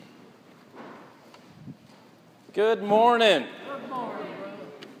Good morning.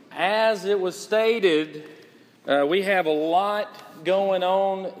 As it was stated, we have a lot going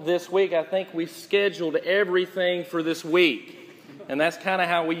on this week. I think we scheduled everything for this week, and that's kind of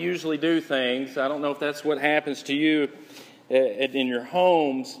how we usually do things. I don't know if that's what happens to you in your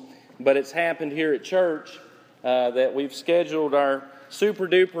homes, but it's happened here at church that we've scheduled our super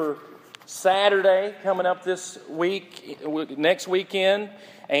duper Saturday coming up this week, next weekend.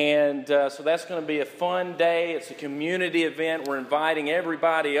 And so that's going to be a fun day. It's a community event. We're inviting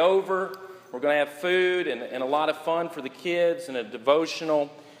everybody over. We're going to have food and a lot of fun for the kids and a devotional.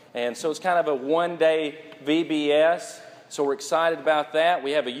 And so it's kind of a one-day VBS. So we're excited about that.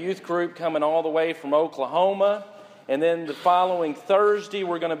 We have a youth group coming all the way from Oklahoma. And then the following Thursday,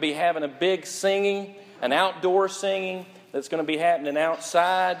 we're going to be having a big singing, an outdoor singing that's going to be happening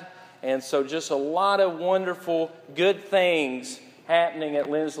outside. And so just a lot of wonderful, good things happening at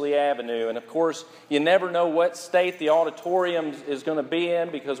Lindsley Avenue. And of course, you never know what state the auditorium is going to be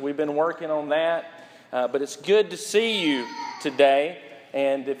in because we've been working on that. But it's good to see you today.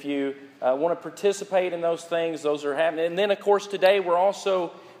 And if you want to participate in those things, those are happening. And then, of course, today we're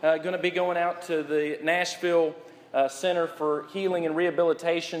also going to be going out to the Nashville Center for Healing and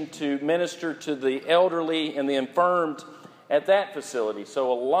Rehabilitation to minister to the elderly and the infirmed at that facility.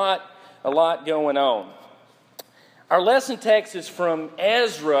 So a lot going on. Our lesson text is from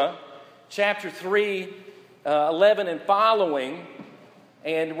Ezra, chapter 3, 11 and following.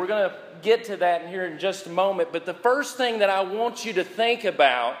 And we're going to get to that here in just a moment. But the first thing that I want you to think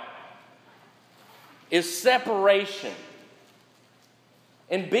about is separation.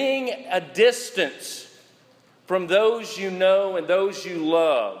 And being a distance from those you know and those you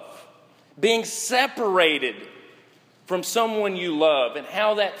love. Being separated from someone you love and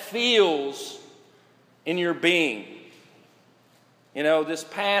how that feels in your being. You know, this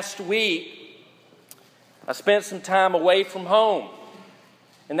past week, I spent some time away from home.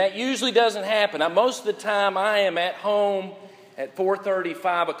 And that usually doesn't happen. Most of the time, I am at home at 4:30,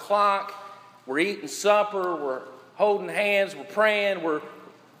 5 o'clock. We're eating supper. We're holding hands. We're praying. We're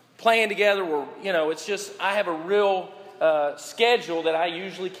playing together. It's just, I have a real schedule that I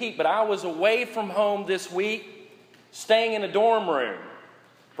usually keep. But I was away from home this week, staying in a dorm room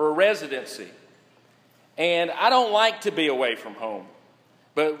for a residency. And I don't like to be away from home.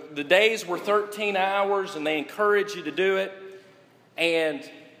 But the days were 13 hours, and they encourage you to do it. And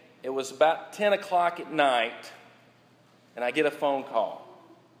it was about 10 o'clock at night, and I get a phone call.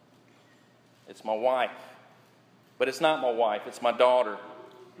 It's my wife. But it's not my wife, it's my daughter.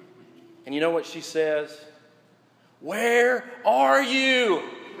 And you know what she says? "Where are you?"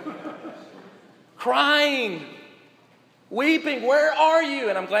 Crying. Weeping, "Where are you?"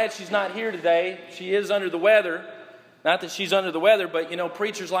 And I'm glad she's not here today. She is under the weather. Not that she's under the weather, but,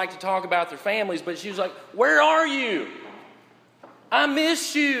 preachers like to talk about their families. But she was like, "Where are you? I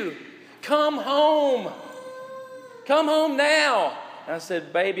miss you. Come home. Come home now." And I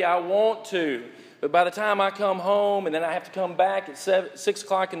said, "Baby, I want to. But by the time I come home and then I have to come back at 6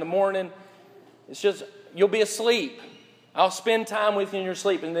 o'clock in the morning, it's just, you'll be asleep. I'll spend time with you in your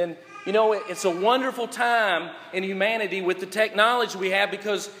sleep." And then, it's a wonderful time in humanity with the technology we have,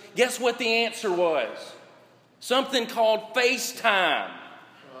 because guess what the answer was? Something called FaceTime.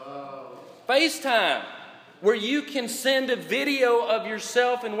 FaceTime, where you can send a video of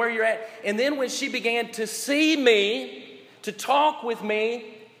yourself and where you're at. And then when she began to see me, to talk with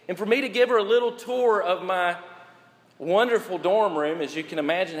me, and for me to give her a little tour of my wonderful dorm room, as you can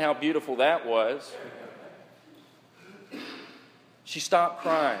imagine how beautiful that was, she stopped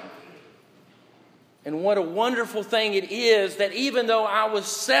crying. And what a wonderful thing it is that even though I was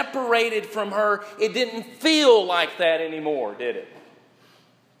separated from her, it didn't feel like that anymore, did it?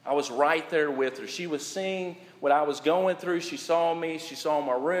 I was right there with her. She was seeing what I was going through. She saw me. She saw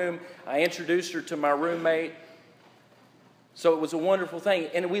my room. I introduced her to my roommate. So it was a wonderful thing.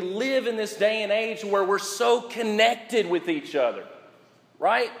 And we live in this day and age where we're so connected with each other,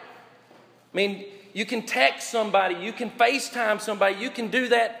 right? I mean, you can text somebody. You can FaceTime somebody. You can do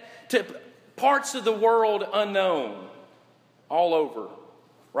that to parts of the world unknown, all over,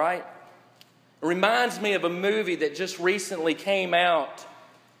 right? It reminds me of a movie that just recently came out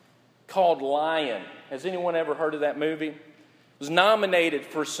called Lion. Has anyone ever heard of that movie? It was nominated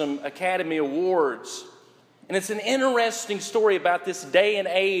for some Academy Awards. And it's an interesting story about this day and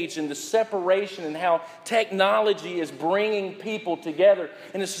age and the separation and how technology is bringing people together.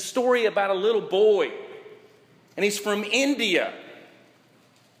 And it's a story about a little boy. And he's from India.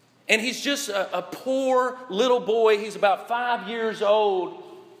 And he's just a poor little boy. He's about 5 years old.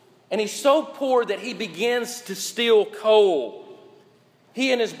 And he's so poor that he begins to steal coal.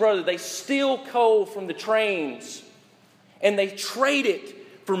 He and his brother, they steal coal from the trains and they trade it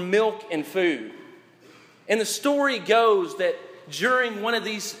for milk and food. And the story goes that during one of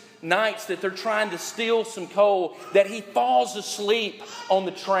these nights that they're trying to steal some coal, that he falls asleep on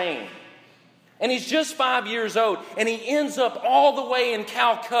the train. And he's just 5 years old, and he ends up all the way in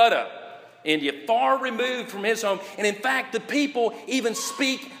Calcutta, India, far removed from his home. And in fact, the people even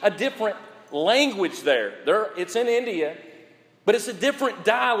speak a different language there. It's in India, but it's a different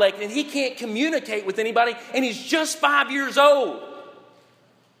dialect, and he can't communicate with anybody, and he's just 5 years old.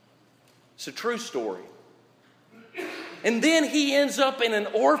 It's a true story. And then he ends up in an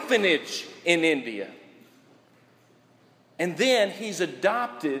orphanage in India. And then he's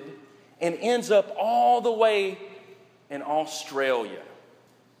adopted and ends up all the way in Australia.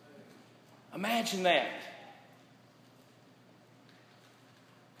 Imagine that.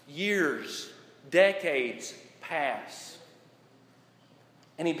 Years, decades pass.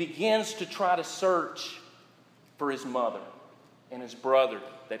 And he begins to try to search for his mother and his brother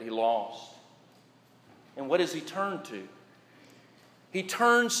that he lost. And what does he turn to? He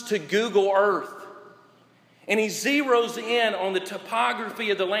turns to Google Earth. And he zeroes in on the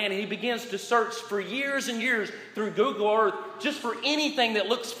topography of the land. And he begins to search for years and years through Google Earth just for anything that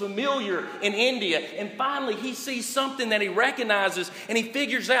looks familiar in India. And finally, he sees something that he recognizes. And he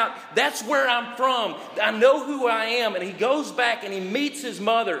figures out, that's where I'm from. I know who I am. And he goes back and he meets his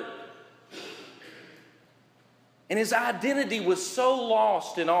mother. And his identity was so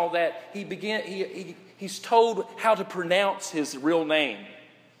lost in all that, he's told how to pronounce his real name.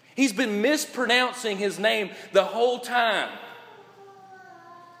 He's been mispronouncing his name the whole time.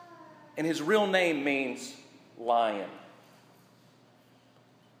 And his real name means lion.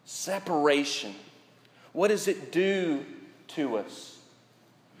 Separation. What does it do to us?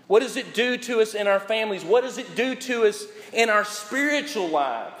 What does it do to us in our families? What does it do to us in our spiritual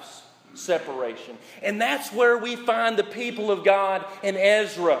lives? Separation. And that's where we find the people of God in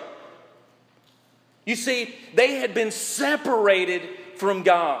Ezra. You see, they had been separated from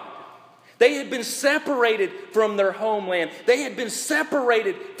God. They had been separated from their homeland. They had been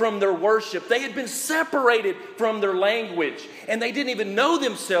separated from their worship. They had been separated from their language. And they didn't even know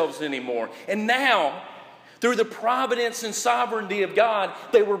themselves anymore. And now, through the providence and sovereignty of God,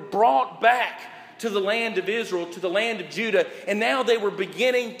 they were brought back to the land of Israel, to the land of Judah. And now they were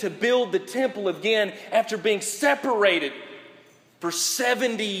beginning to build the temple again after being separated for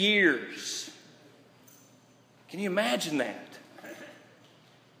 70 years. Can you imagine that?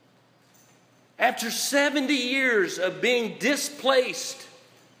 After 70 years of being displaced,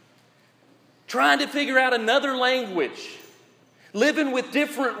 trying to figure out another language, living with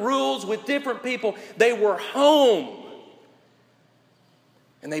different rules, with different people, they were home.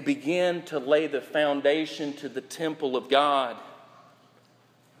 And they began to lay the foundation to the temple of God.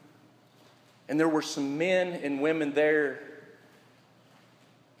 And there were some men and women there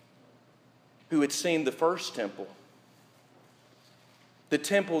who had seen the first temple. The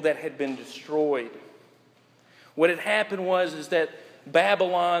temple that had been destroyed. What had happened was that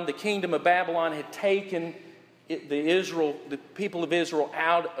Babylon, the kingdom of Babylon, had taken the people of Israel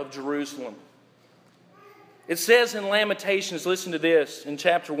out of Jerusalem. It says in Lamentations, listen to this, in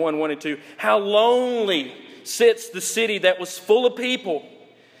chapter 1, 1 and 2, how lonely sits the city that was full of people.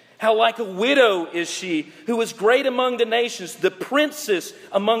 How like a widow is she, who was great among the nations. The princess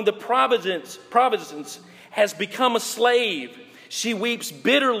among the provinces has become a slave. She weeps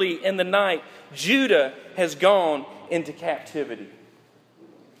bitterly in the night. Judah has gone into captivity.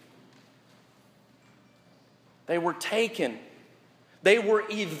 They were taken. They were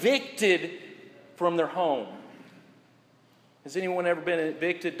evicted from their home. Has anyone ever been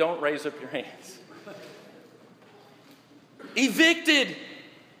evicted? Don't raise up your hands. Evicted.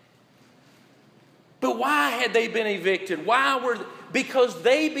 But why had they been evicted? Because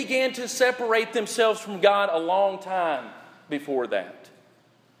they began to separate themselves from God a long time before that.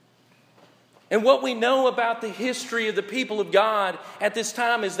 And what we know about the history of the people of God at this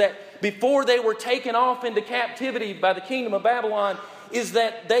time is that before they were taken off into captivity by the kingdom of Babylon, is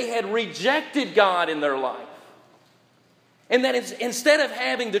that they had rejected God in their life. And that instead of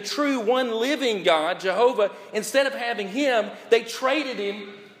having the true one living God, Jehovah, instead of having Him, they traded Him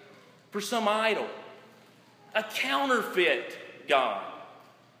for some idol. A counterfeit God.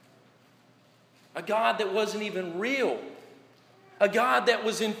 A God that wasn't even real. A God that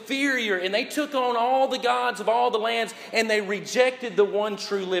was inferior. And they took on all the gods of all the lands and they rejected the one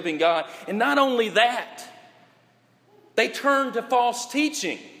true living God. And not only that, they turned to false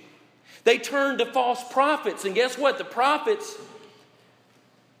teaching. They turned to false prophets. And guess what? The prophets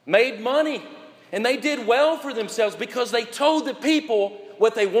made money. And they did well for themselves because they told the people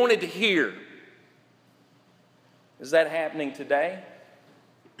what they wanted to hear. Is that happening today?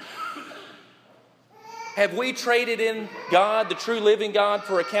 Have we traded in God, the true living God,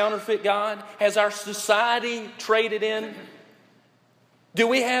 for a counterfeit God? Has our society traded in? Do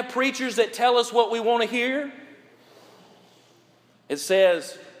we have preachers that tell us what we want to hear? It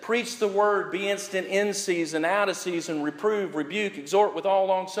says, preach the word, be instant in season, out of season, reprove, rebuke, exhort with all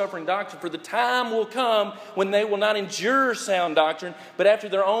long-suffering doctrine. For the time will come when they will not endure sound doctrine, but after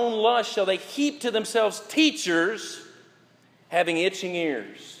their own lust shall they heap to themselves teachers having itching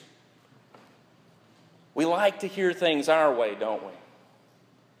ears. We like to hear things our way, don't we?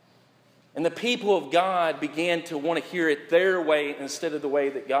 And the people of God began to want to hear it their way instead of the way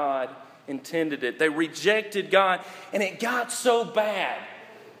that God intended it. They rejected God, and it got so bad.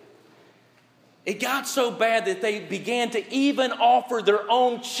 It got so bad that they began to even offer their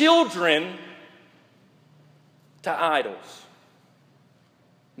own children to idols.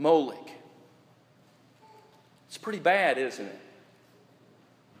 Molech. It's pretty bad, isn't it?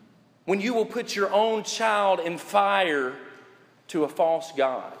 When you will put your own child in fire to a false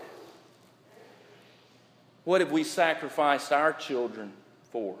god. What have we sacrificed our children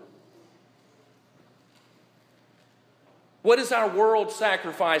for? What does our world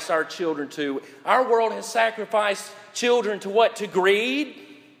sacrifice our children to? Our world has sacrificed children to what? To greed,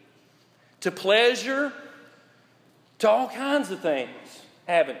 to pleasure, to all kinds of things,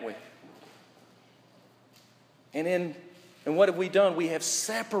 haven't we? And what have we done? We have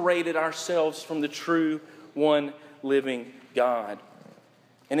separated ourselves from the true one living God.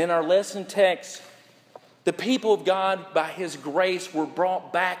 And in our lesson text, the people of God, by His grace, were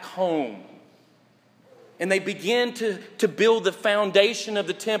brought back home. And they began to build the foundation of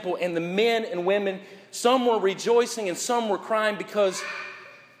the temple. And the men and women, some were rejoicing and some were crying because,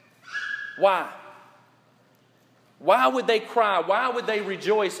 why? Why would they cry? Why would they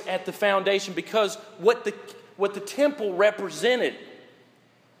rejoice at the foundation? Because what the temple represented.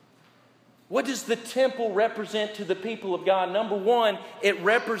 What does the temple represent to the people of God? Number one, it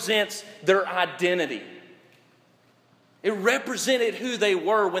represents their identity. It represented who they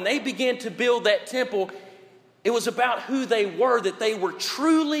were. When they began to build that temple, it was about who they were, that they were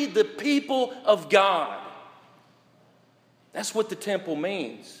truly the people of God. That's what the temple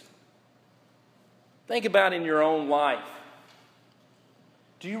means. Think about in your own life.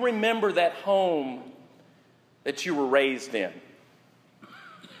 Do you remember that home that you were raised in?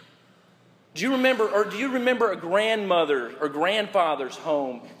 Do you remember a grandmother or grandfather's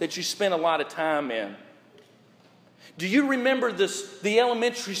home that you spent a lot of time in? Do you remember the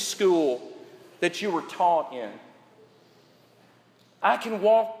elementary school that you were taught in? I can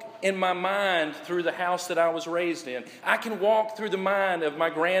walk in my mind through the house that I was raised in. I can walk through the mind of my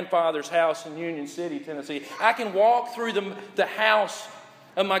grandfather's house in Union City, Tennessee. I can walk through the house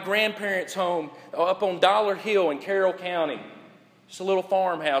of my grandparents' home up on Dollar Hill in Carroll County. Just a little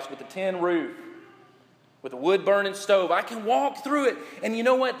farmhouse with a tin roof, with a wood-burning stove. I can walk through it. And you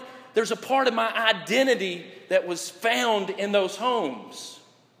know what? There's a part of my identity that was found in those homes.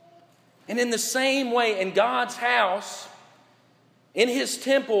 And in the same way, in God's house, in His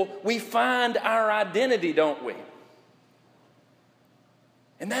temple, we find our identity, don't we?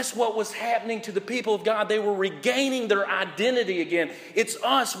 And that's what was happening to the people of God. They were regaining their identity again. It's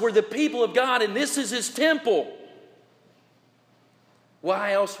us. We're the people of God, and this is His temple.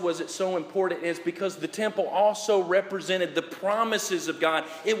 Why else was it so important? It's because the temple also represented the promises of God.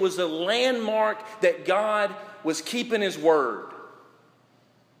 It was a landmark that God was keeping His word.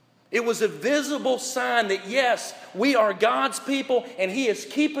 It was a visible sign that, yes, we are God's people, and He is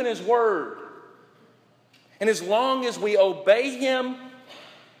keeping His word. And as long as we obey Him,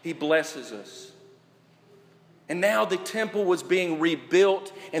 He blesses us. And now the temple was being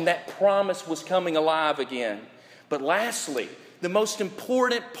rebuilt, and that promise was coming alive again. But lastly, the most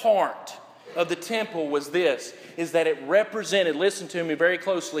important part of the temple was this, is that it represented, listen to me very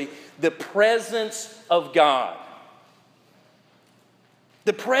closely, the presence of God.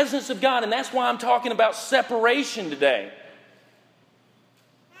 The presence of God, and that's why I'm talking about separation today.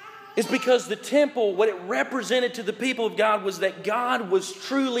 It's because the temple, what it represented to the people of God was that God was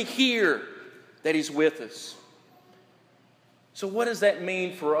truly here, that He's with us. So what does that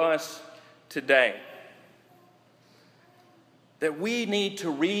mean for us today? That we need to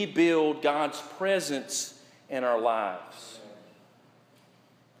rebuild God's presence in our lives.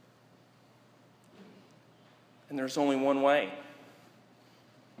 And there's only one way.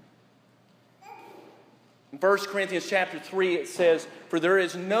 In 1 Corinthians chapter 3, it says, "For there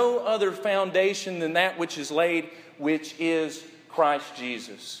is no other foundation than that which is laid, which is Christ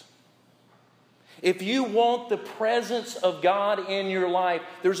Jesus." If you want the presence of God in your life,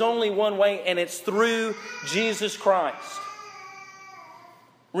 there's only one way, and it's through Jesus Christ.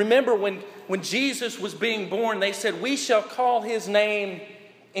 Remember when Jesus was being born, they said, "We shall call his name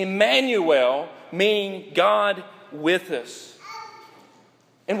Emmanuel," meaning God with us.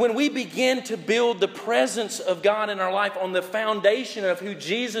 And when we begin to build the presence of God in our life on the foundation of who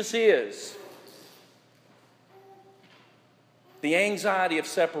Jesus is, the anxiety of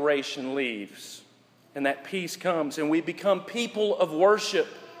separation leaves, and that peace comes, and we become people of worship.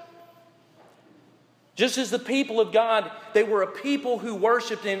 Just as the people of God, they were a people who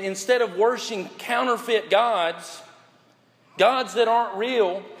worshiped Him instead of worshiping counterfeit gods, gods that aren't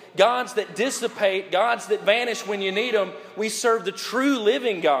real, gods that dissipate, gods that vanish when you need them. We serve the true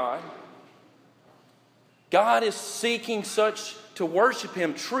living God. God is seeking such to worship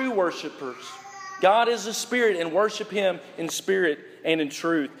Him, true worshipers. God is a spirit, and worship Him in spirit and in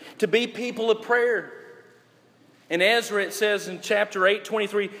truth. To be people of prayer. In Ezra it says in chapter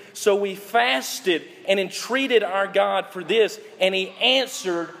 8:23, "So we fasted and entreated our God for this, and He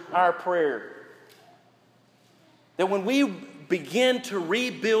answered our prayer." That when we begin to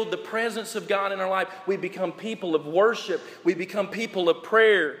rebuild the presence of God in our life, we become people of worship, we become people of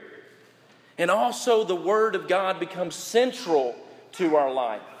prayer. And also the Word of God becomes central to our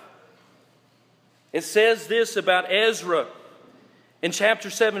life. It says this about Ezra in chapter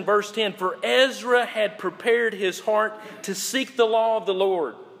 7, verse 10, "For Ezra had prepared his heart to seek the law of the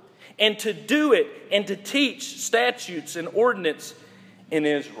Lord, and to do it, and to teach statutes and ordinance in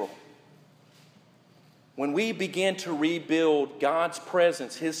Israel." When we begin to rebuild God's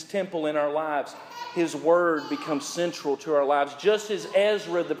presence, His temple in our lives, His Word becomes central to our lives. Just as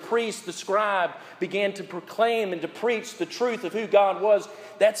Ezra, the priest, the scribe, began to proclaim and to preach the truth of who God was,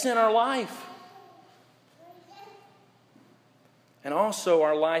 that's in our life. And also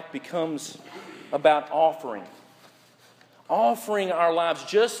our life becomes about offering. Offering our lives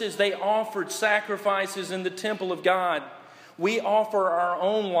just as they offered sacrifices in the temple of God. We offer our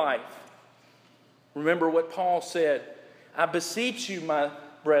own life. Remember what Paul said, "I beseech you, my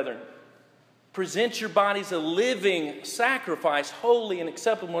brethren, present your bodies a living sacrifice, holy and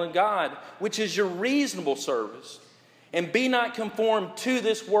acceptable to God, which is your reasonable service. And be not conformed to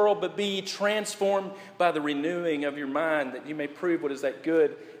this world, but be ye transformed by the renewing of your mind, that you may prove what is that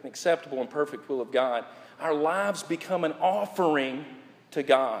good and acceptable and perfect will of God." Our lives become an offering to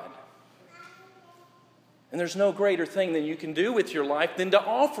God. And there's no greater thing that you can do with your life than to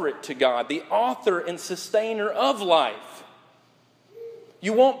offer it to God, the author and sustainer of life.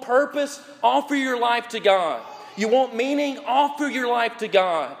 You want purpose? Offer your life to God. You want meaning? Offer your life to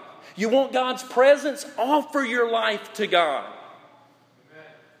God. You want God's presence? Offer your life to God.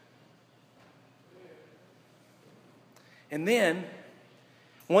 And then,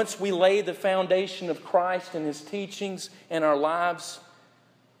 once we lay the foundation of Christ and His teachings in our lives,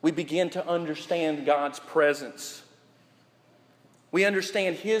 we begin to understand God's presence. We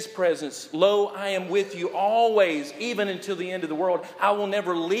understand His presence. "Lo, I am with you always, even until the end of the world. I will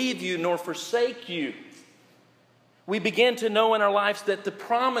never leave you nor forsake you." We begin to know in our lives that the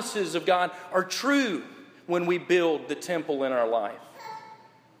promises of God are true when we build the temple in our life.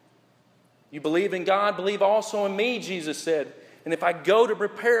 "You believe in God, believe also in me," Jesus said. "And if I go to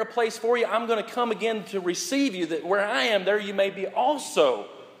prepare a place for you, I'm going to come again to receive you, that where I am, there you may be also."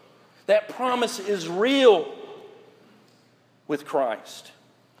 That promise is real with Christ.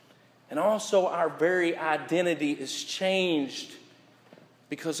 And also our very identity is changed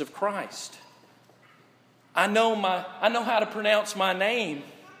because of Christ. I know how to pronounce my name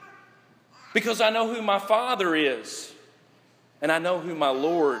because I know who my Father is, and I know who my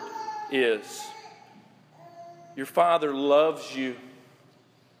Lord is. Your Father loves you.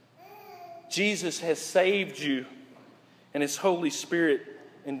 Jesus has saved you, and His Holy Spirit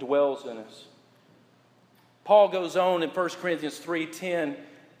indwells in us. Paul goes on in 1 Corinthians 3:10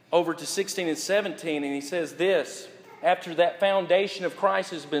 over to 16 and 17, and he says this, after that foundation of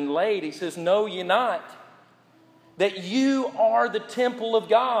Christ has been laid, he says, "Know ye not that you are the temple of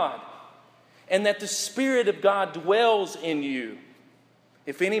God, and that the Spirit of God dwells in you?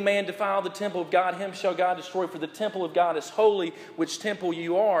 If any man defile the temple of God, him shall God destroy. For the temple of God is holy, which temple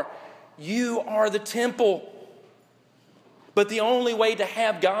you are." You are the temple. But the only way to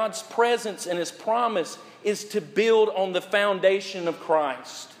have God's presence and His promise is to build on the foundation of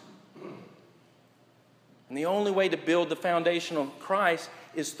Christ. And the only way to build the foundation of Christ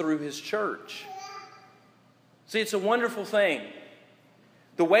is through His church. See, it's a wonderful thing.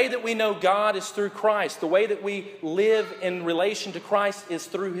 The way that we know God is through Christ. The way that we live in relation to Christ is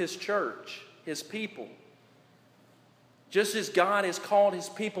through His church, His people. Just as God has called His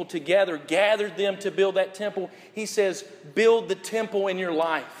people together, gathered them to build that temple, He says, build the temple in your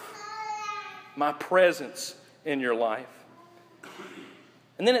life. My presence in your life.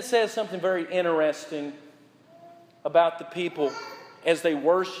 And then it says something very interesting about the people as they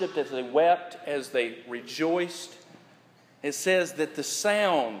worshiped, as they wept, as they rejoiced. It says that the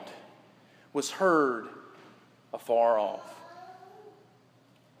sound was heard afar off.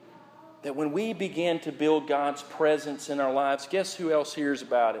 That when we begin to build God's presence in our lives, guess who else hears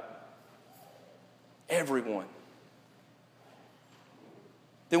about it? Everyone.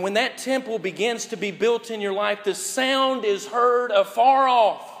 That when that temple begins to be built in your life, the sound is heard afar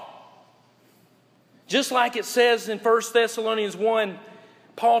off. Just like it says in 1 Thessalonians 1,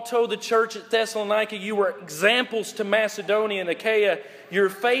 Paul told the church at Thessalonica, you were examples to Macedonia and Achaia. Your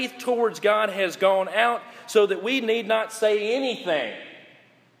faith towards God has gone out so that we need not say anything.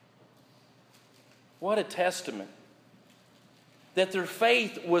 What a testament. That their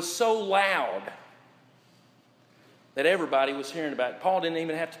faith was so loud that everybody was hearing about it. Paul didn't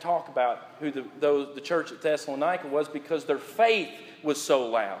even have to talk about who the church at Thessalonica was because their faith was so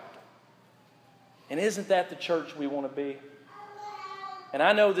loud. And isn't that the church we want to be? And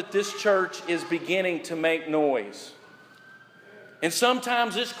I know that this church is beginning to make noise. And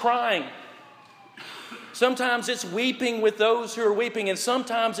sometimes it's crying. Sometimes it's weeping with those who are weeping. And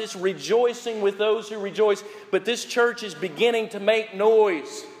sometimes it's rejoicing with those who rejoice. But this church is beginning to make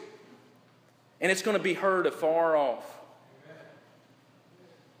noise. And it's going to be heard afar off.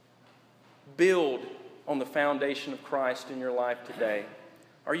 Build on the foundation of Christ in your life today.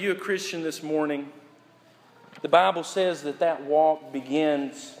 Are you a Christian this morning? The Bible says that that walk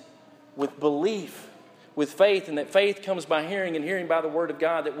begins with belief, with faith, and that faith comes by hearing and hearing by the Word of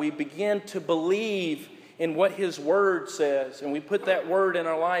God, that we begin to believe in what His Word says, and we put that Word in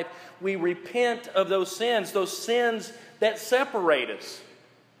our life. We repent of those sins that separate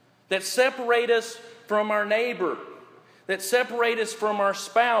us from our neighbor, that separate us from our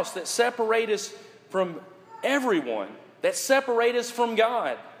spouse, that separate us from everyone, that separate us from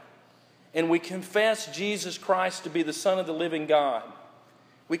God. And we confess Jesus Christ to be the Son of the living God.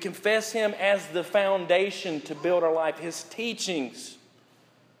 We confess Him as the foundation to build our life, His teachings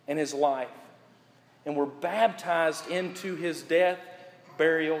and His life. And we're baptized into His death,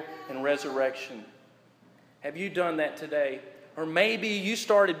 burial, and resurrection. Have you done that today? Or maybe you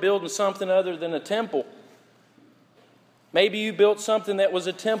started building something other than a temple. Maybe you built something that was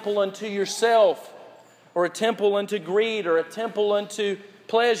a temple unto yourself, or a temple unto greed, or a temple unto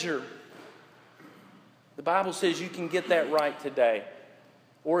pleasure. The Bible says you can get that right today.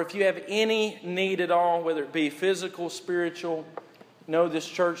 Or if you have any need at all, whether it be physical, spiritual, know this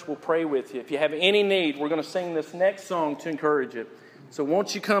church will pray with you. If you have any need, we're going to sing this next song to encourage it. So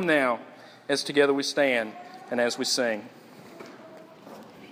won't you come now as together we stand and as we sing.